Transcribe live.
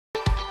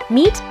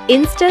Meet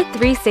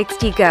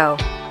Insta360 GO,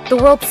 the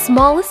world's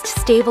smallest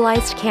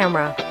stabilized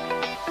camera.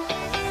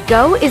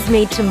 Go is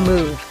made to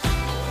move.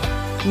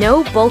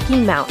 No bulky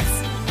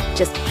mounts,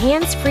 just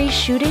hands-free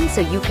shooting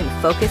so you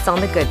can focus on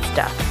the good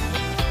stuff.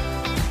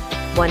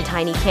 One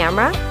tiny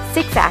camera,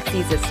 6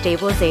 axes of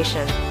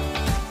stabilization.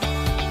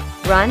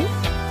 Run,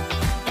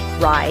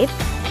 ride,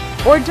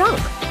 or dunk.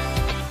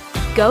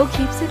 Go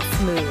keeps it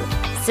smooth.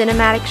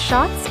 Cinematic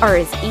shots are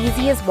as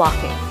easy as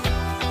walking.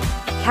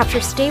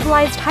 Capture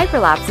stabilized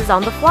hyperlapses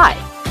on the fly.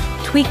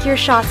 Tweak your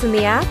shots in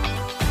the app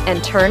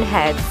and turn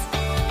heads.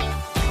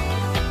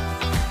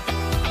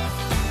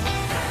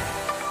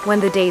 When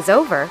the day's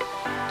over,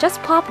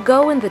 just pop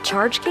Go in the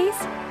charge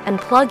case and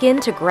plug in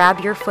to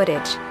grab your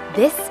footage.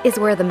 This is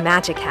where the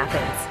magic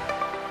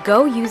happens.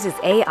 Go uses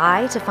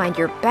AI to find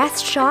your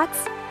best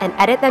shots and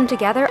edit them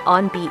together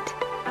on beat.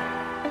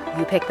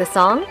 You pick the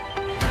song,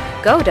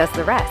 Go does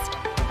the rest.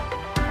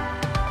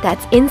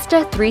 That's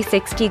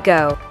Insta360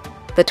 GO,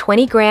 the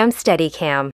 20-gram Steadicam.